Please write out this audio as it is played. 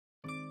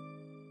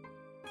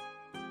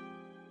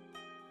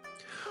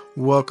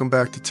Welcome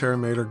back to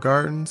Terra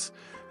Gardens.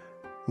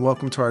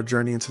 Welcome to our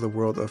journey into the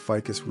world of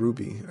Ficus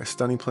Ruby, a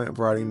stunning plant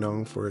variety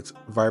known for its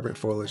vibrant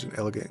foliage and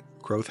elegant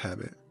growth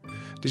habit.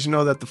 Did you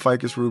know that the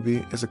Ficus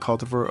Ruby is a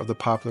cultivar of the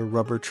popular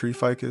rubber tree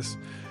ficus?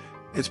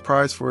 It's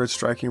prized for its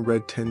striking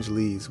red tinged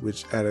leaves,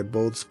 which add a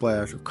bold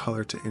splash of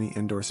color to any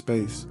indoor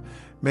space,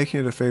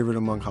 making it a favorite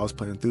among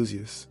houseplant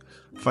enthusiasts.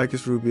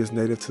 Ficus ruby is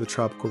native to the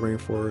tropical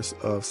rainforests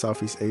of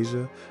Southeast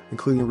Asia,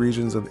 including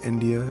regions of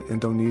India,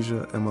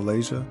 Indonesia, and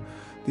Malaysia.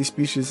 These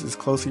species is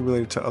closely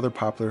related to other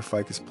popular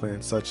ficus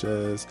plants such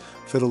as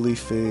fiddle leaf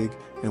fig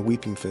and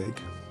weeping fig.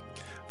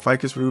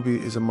 Ficus ruby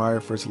is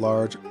admired for its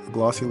large,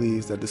 glossy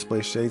leaves that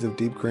display shades of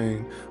deep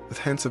green with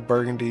hints of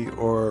burgundy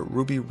or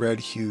ruby red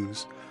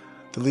hues.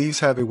 The leaves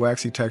have a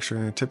waxy texture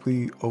and a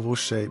typically oval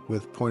shape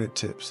with pointed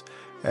tips,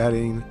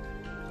 adding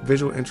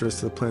visual interest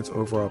to the plant's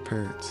overall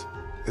appearance.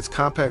 Its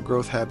compact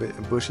growth habit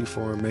and bushy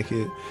form make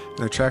it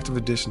an attractive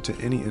addition to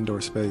any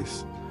indoor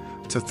space.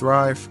 To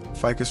thrive,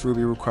 Ficus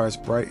ruby requires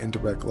bright and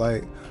direct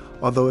light.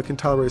 Although it can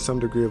tolerate some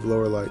degree of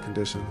lower light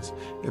conditions,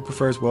 it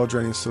prefers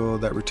well-draining soil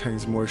that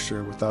retains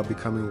moisture without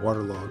becoming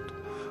waterlogged.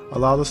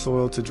 Allow the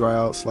soil to dry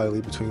out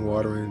slightly between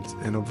waterings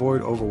and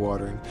avoid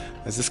overwatering,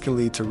 as this can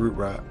lead to root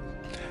rot.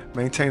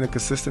 Maintain a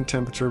consistent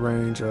temperature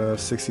range of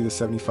 60 to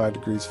 75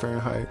 degrees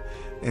Fahrenheit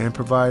and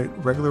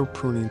provide regular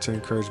pruning to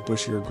encourage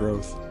bushier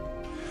growth.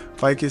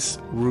 Ficus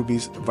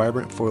ruby's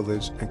vibrant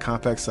foliage and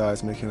compact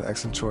size make it an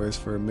excellent choice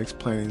for mixed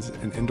plantings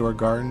in indoor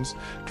gardens,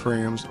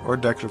 terrariums, or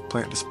decorative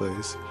plant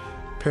displays.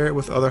 Pair it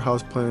with other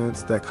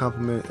houseplants that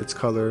complement its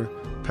color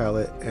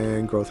palette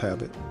and growth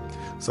habit,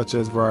 such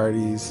as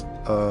varieties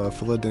of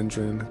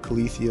philodendron,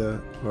 caletheia,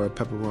 or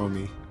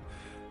peperomia.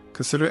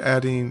 Consider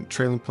adding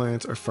trailing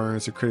plants or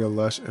ferns to create a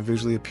lush and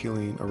visually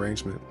appealing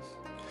arrangement.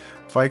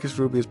 Ficus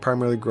ruby is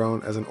primarily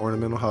grown as an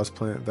ornamental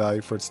houseplant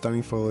valued for its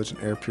stunning foliage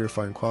and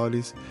air-purifying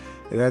qualities.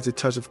 It adds a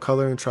touch of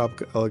color and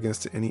tropical elegance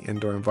to any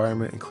indoor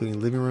environment, including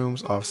living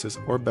rooms, offices,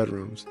 or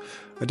bedrooms.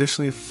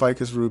 Additionally,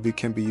 Ficus ruby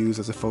can be used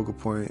as a focal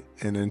point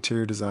in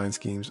interior design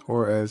schemes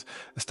or as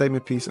a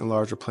statement piece in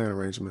larger plant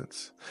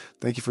arrangements.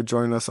 Thank you for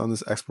joining us on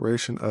this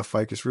exploration of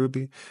Ficus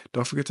ruby.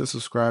 Don't forget to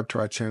subscribe to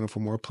our channel for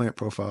more plant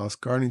profiles,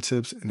 gardening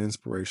tips, and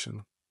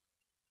inspiration.